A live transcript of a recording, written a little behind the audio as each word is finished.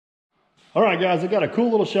All right, guys, I got a cool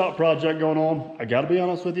little shop project going on. I got to be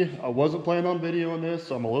honest with you. I wasn't planning on videoing this,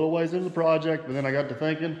 so I'm a little ways into the project, but then I got to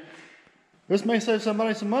thinking, this may save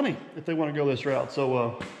somebody some money if they want to go this route.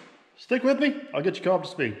 So stick with me. I'll get you caught up to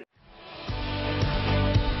speed.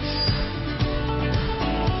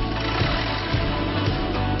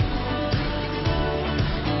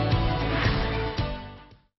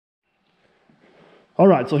 All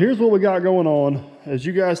right, so here's what we got going on. As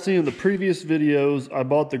you guys see in the previous videos, I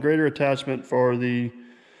bought the grader attachment for the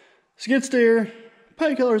skid steer.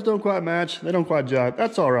 Paint colors don't quite match. They don't quite jive.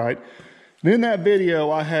 That's all right. And in that video,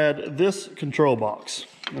 I had this control box.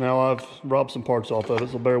 Now I've robbed some parts off of it,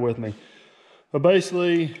 so bear with me. But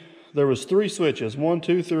basically, there was 3 switches, 1,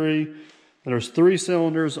 2, 3. And there's 3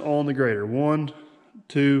 cylinders on the grader, 1,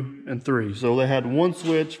 2, and 3. So they had 1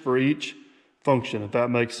 switch for each function, if that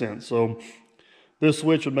makes sense. So this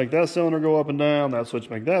switch would make that cylinder go up and down. That switch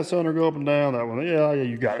would make that cylinder go up and down. That one, yeah,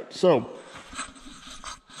 you got it. So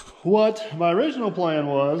what my original plan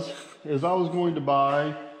was, is I was going to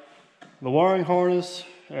buy the wiring harness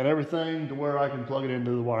and everything to where I can plug it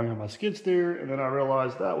into the wiring on my skid steer. And then I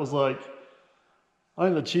realized that was like, I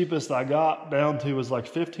think the cheapest I got down to was like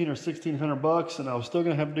 15 or 1600 bucks. And I was still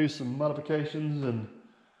gonna have to do some modifications. And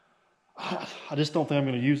I just don't think I'm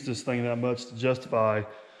gonna use this thing that much to justify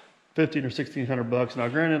 15 or 1600 bucks. Now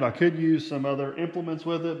granted, I could use some other implements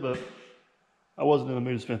with it, but I wasn't in the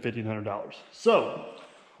mood to spend $1,500. So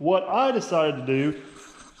what I decided to do,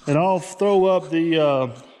 and I'll throw up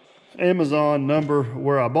the Amazon number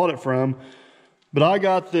where I bought it from, but I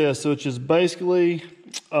got this, which is basically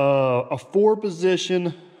a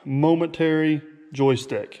 4-position momentary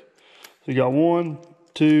joystick. So you got 1,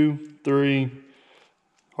 2, 3,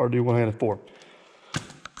 hard to do one-handed 4.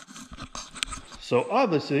 So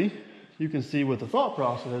obviously, you can see what the thought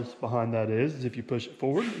process behind that is if you push it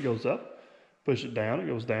forward, it goes up. Push it down, it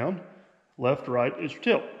goes down. Left, right is your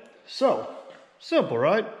tilt. So, simple,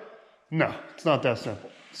 right? No, it's not that simple.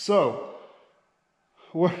 So,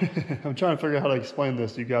 I'm trying to figure out how to explain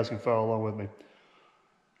this so you guys can follow along with me.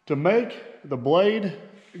 To make the blade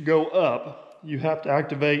go up, you have to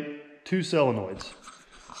activate 2 solenoids.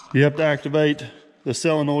 You have to activate the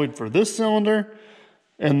solenoid for this cylinder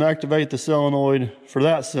and activate the solenoid for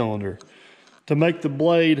that cylinder. To make the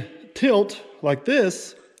blade tilt like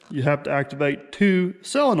this, you have to activate 2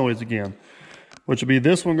 solenoids again, which would be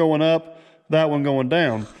this one going up, that one going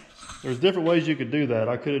down. There's different ways you could do that.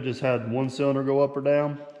 I could have just had 1 cylinder go up or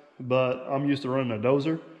down, but I'm used to running a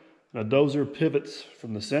dozer, and a dozer pivots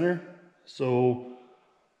from the center, so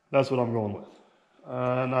that's what I'm going with.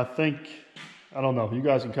 And I think, I don't know, you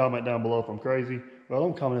guys can comment down below if I'm crazy. Well,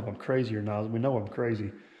 don't comment if I'm crazy or not. We know I'm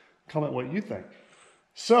crazy. Comment what you think.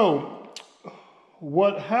 So,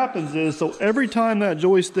 what happens is, so every time that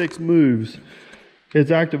joystick moves, it's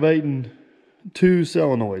activating 2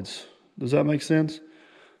 solenoids. Does that make sense?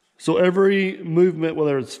 So every movement,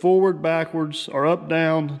 whether it's forward, backwards, or up,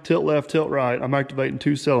 down, tilt left, tilt right, I'm activating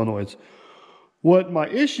 2 solenoids. What my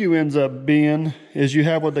issue ends up being is you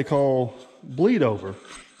have what they call bleed over.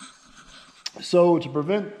 So to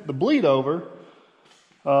prevent the bleed over,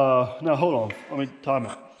 now hold on, let me time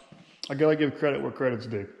out. I gotta give credit where credit's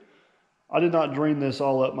due. I did not dream this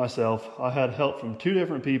all up myself. I had help from 2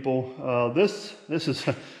 different people. This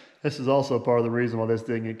is also part of the reason why this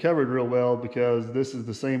didn't get covered real well, because this is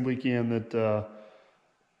the same weekend that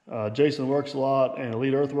Jason Works a Lot and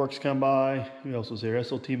Elite Earthworks come by. Who else was here?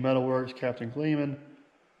 SLT Metalworks, Captain Kleeman.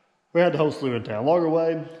 We had the whole slew in town. Logger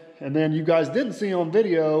Way. And then you guys didn't see on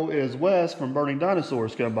video is Wes from Burning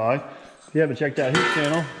Dinosaurs come by. If you haven't checked out his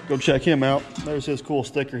channel, go check him out. There's his cool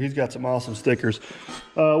sticker. He's got some awesome stickers.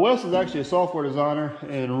 Wes is actually a software designer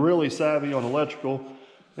and really savvy on electrical.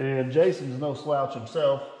 And Jason's no slouch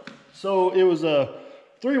himself. So it was a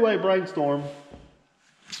 3-way brainstorm.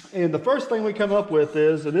 And the first thing we come up with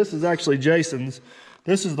is, and this is actually Jason's,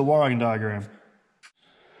 this is the wiring diagram.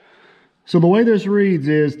 So the way this reads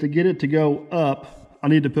is, to get it to go up, I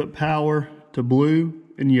need to put power to blue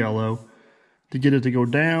and yellow. To get it to go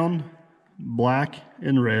down, black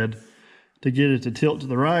and red. To get it to tilt to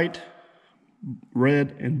the right,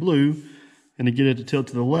 red and blue. And to get it to tilt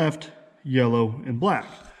to the left, yellow and black.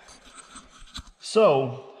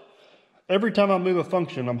 So every time I move a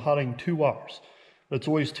function, I'm hotting 2 wires. But it's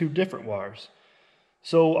always 2 different wires.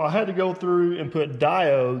 So I had to go through and put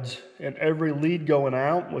diodes in every lead going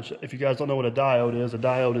out, which if you guys don't know what a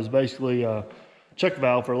diode is basically a check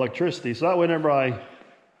valve for electricity. So that way whenever I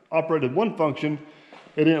operated one function,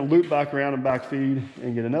 it didn't loop back around and backfeed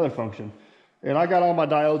and get another function. And I got all my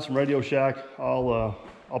diodes from Radio Shack. I'll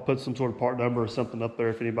put some sort of part number or something up there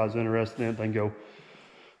if anybody's interested in it, then go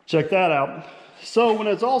check that out. So when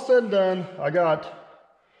it's all said and done, I got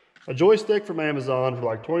a joystick from Amazon for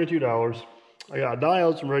like $22. I got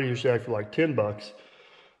diodes from Radio Shack for like 10 bucks.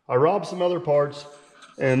 I robbed some other parts,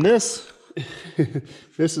 and this,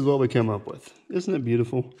 this is what we come up with. Isn't it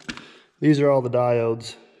beautiful? These are all the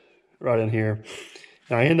diodes right in here.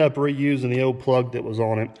 And I end up reusing the old plug that was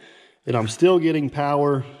on it, and I'm still getting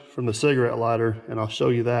power from the cigarette lighter, and I'll show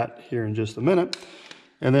you that here in just a minute.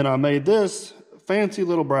 And then I made this fancy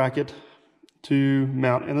little bracket to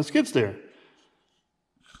mount in the skid steer.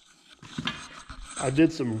 I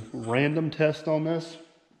did some random tests on this.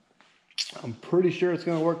 I'm pretty sure it's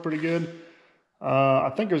going to work pretty good.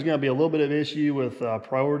 I think there's going to be a little bit of issue with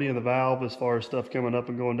priority in the valve as far as stuff coming up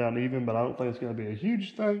and going down even, but I don't think it's going to be a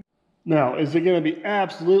huge thing. Now, is it going to be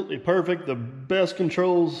absolutely perfect, the best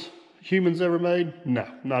controls humans ever made? No,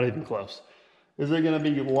 not even close. Is it going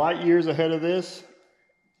to be light years ahead of this?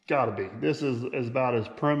 Gotta be. This is about as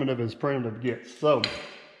primitive gets. So,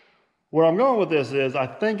 where I'm going with this is, I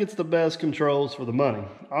think it's the best controls for the money.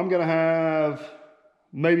 I'm gonna have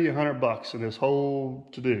maybe $100 in this whole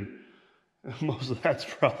to-do. Most of that's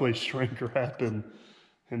probably shrink wrap and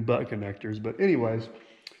butt connectors. But anyways,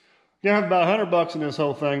 gonna have about $100 in this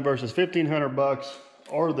whole thing versus $1,500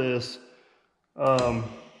 or this.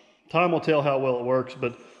 Time will tell how well it works,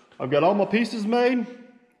 but I've got all my pieces made.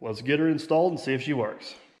 Let's get her installed and see if she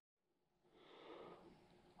works.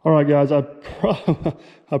 All right, guys, I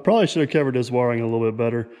probably should have covered this wiring a little bit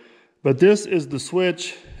better, but this is the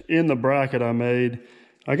switch in the bracket I made.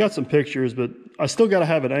 I got some pictures, but I still got to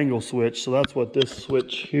have an angle switch, so that's what this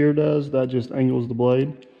switch here does. That just angles the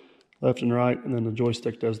blade left and right, and then the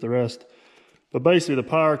joystick does the rest. But basically, the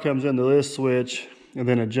power comes into this switch, and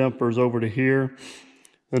then it jumpers over to here.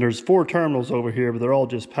 And there's 4 terminals over here, but they're all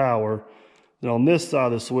just power. And on this side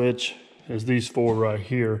of the switch is these 4 right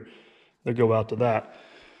here that go out to that.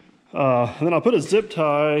 And then I'll put a zip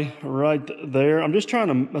tie right there. I'm just trying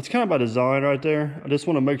to, that's kind of by design right there. I just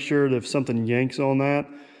want to make sure that if something yanks on that,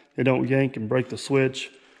 it don't yank and break the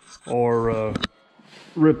switch or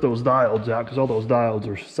rip those diodes out, because all those diodes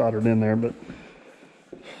are soldered in there. But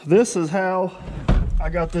this is how I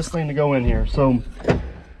got this thing to go in here. So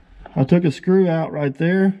I took a screw out right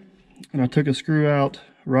there, and I took a screw out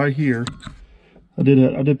right here. I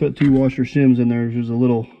did put 2 washer shims in there. There's a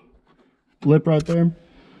little lip right there.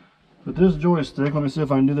 But this joystick, let me see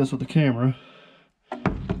if I can do this with the camera.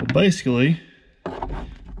 Well, basically,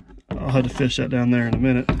 I'll have to fish that down there in a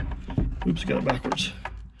minute. Oops, got it backwards.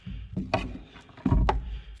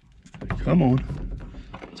 Come on.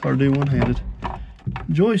 It's hard to do one-handed.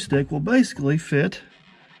 Joystick will basically fit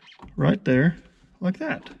right there like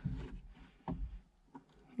that.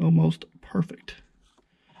 Almost perfect.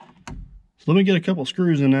 So let me get a couple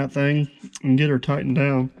screws in that thing and get her tightened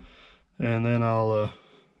down, and then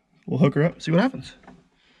we'll hook her up, see what happens.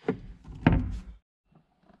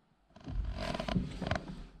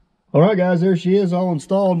 All right, guys, there she is, all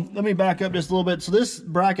installed. Let me back up just a little bit. So this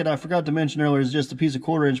bracket, I forgot to mention earlier, is just a piece of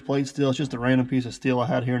 1/4-inch plate steel. It's just a random piece of steel I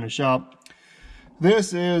had here in the shop.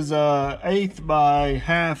 This is 1/8 by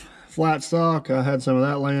 1/2 flat stock. I had some of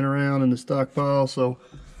that laying around in the stockpile, so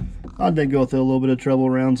I did go through a little bit of trouble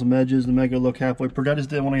around some edges to make it look halfway pretty. I just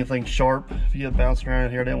didn't want anything sharp. If you get bouncing around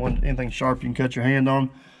in here, I didn't want anything sharp you can cut your hand on.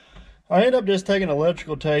 I ended up just taking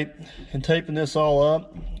electrical tape and taping this all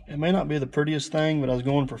up. It may not be the prettiest thing, but I was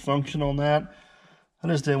going for function on that. I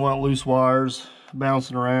just didn't want loose wires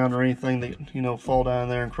bouncing around or anything that, you know, fall down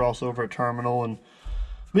there and cross over a terminal and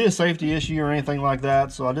be a safety issue or anything like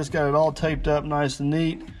that. So I just got it all taped up nice and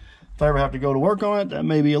neat. If I ever have to go to work on it, that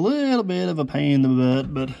may be a little bit of a pain in the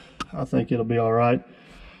butt, but I think it'll be all right.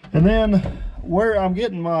 And then where I'm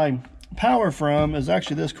getting my power from is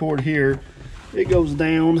actually this cord here. It goes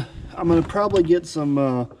down. I'm going to probably get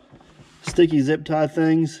some sticky zip tie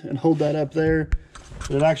things and hold that up there.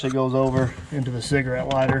 But it actually goes over into the cigarette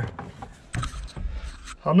lighter.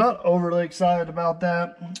 I'm not overly excited about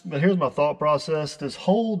that, but here's my thought process. This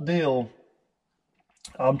whole deal,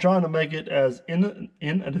 I'm trying to make it as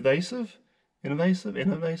innovative.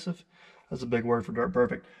 That's a big word for Dirt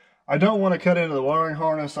Perfect. I don't want to cut into the wiring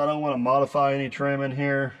harness. I don't want to modify any trim in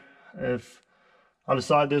here. If I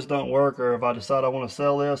decide this don't work, or if I decide I want to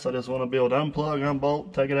sell this, I just want to be able to unplug,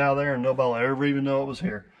 unbolt, take it out of there, and nobody will ever even know it was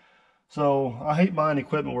here. So I hate buying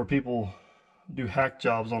equipment where people do hack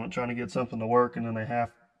jobs on it, trying to get something to work, and then they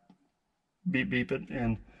half beep it.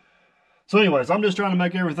 And so anyways, I'm just trying to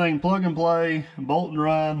make everything plug and play, bolt and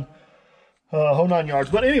run, whole 9 yards.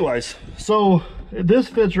 But anyways, so this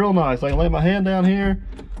fits real nice. I can lay my hand down here,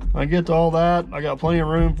 I get to all that. I got plenty of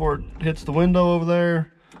room before it hits the window over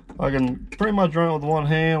there. I can pretty much run it with one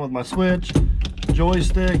hand with my switch.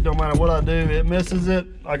 joystick, no matter what I do, it misses it.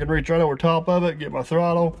 I can reach right over top of it, get my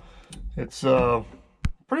throttle. It's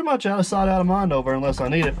pretty much out of sight, out of mind over unless I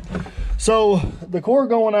need it. So the cord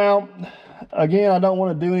going out, again, I don't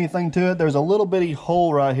want to do anything to it. There's a little bitty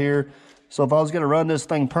hole right here. So if I was going to run this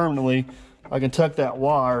thing permanently, I can tuck that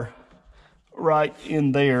wire right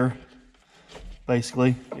in there.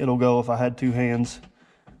 Basically, it'll go if I had two hands.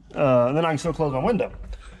 And then I can still close my window.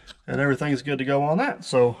 And everything's good to go on that.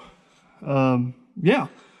 So, yeah,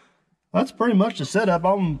 that's pretty much the setup.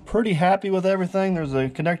 I'm pretty happy with everything. There's a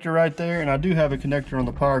connector right there. And I do have a connector on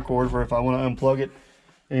the power cord for if I want to unplug it.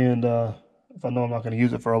 And if I know I'm not going to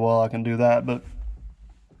use it for a while, I can do that. But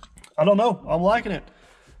I don't know. I'm liking it.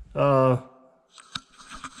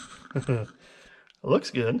 It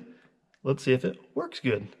looks good. Let's see if it works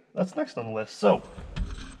good. That's next on the list. So,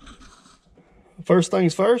 first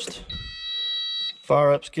things first,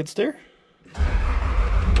 fire up skid steer.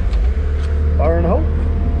 Fire in the hole.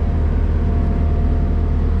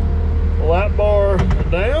 Lap bar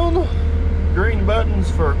down. Green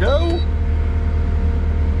buttons for go.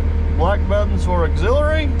 Black buttons for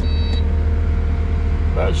auxiliary.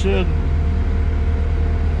 That should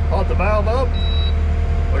hot the valve up.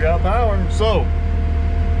 We got power. So,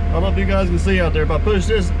 I don't know if you guys can see out there. If I push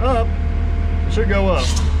this up, it should go up.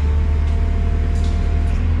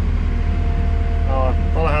 Oh, I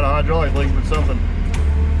thought I had a hydraulic leak with something.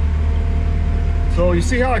 So you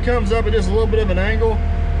see how it comes up at just a little bit of an angle?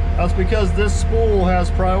 That's because this spool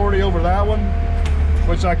has priority over that one,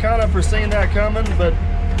 which I kind of foreseen that coming, but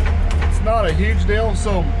it's not a huge deal.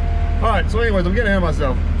 So, all right, so anyways, I'm getting ahead of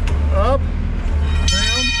myself. Up,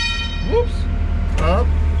 down, whoops, up,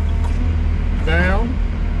 down,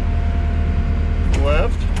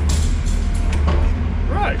 left,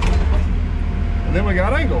 right, and then we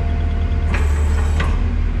got angle.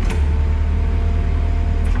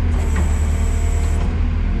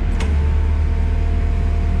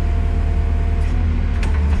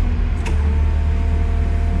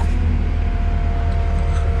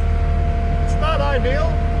 It's not ideal.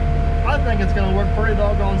 I think it's going to work pretty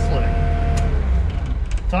doggone slick.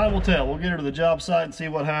 Time will tell. We'll get her to the job site and see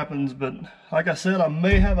what happens. But like I said, I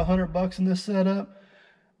may have $100 in this setup.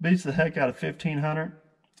 Beats the heck out of 1,500.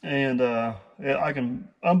 And yeah, I can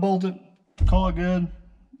unbolt it, call it good.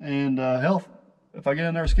 And hell, if I get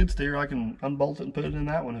in there skid steer, I can unbolt it and put it in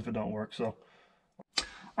that one if it don't work. So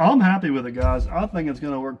I'm happy with it, guys. I think it's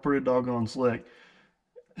going to work pretty doggone slick.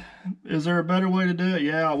 Is there a better way to do it?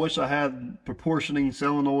 Yeah, I wish I had proportioning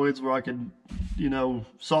solenoids where I could, you know,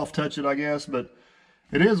 soft touch it, I guess. But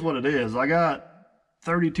it is what it is. I got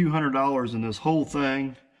 $3,200 in this whole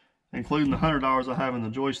thing, including the $100 I have in the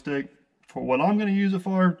joystick. For what I'm going to use it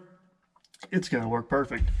for, it's going to work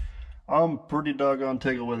perfect. I'm pretty doggone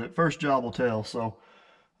tickled with it. First job will tell. So,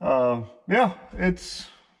 yeah,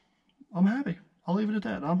 I'm happy. I'll leave it at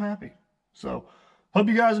that. I'm happy. So, hope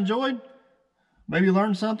you guys enjoyed. Maybe you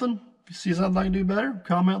learned something. If you see something I can do better,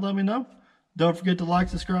 comment, let me know. Don't forget to like,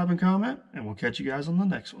 subscribe, and comment, and we'll catch you guys on the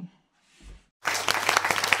next one.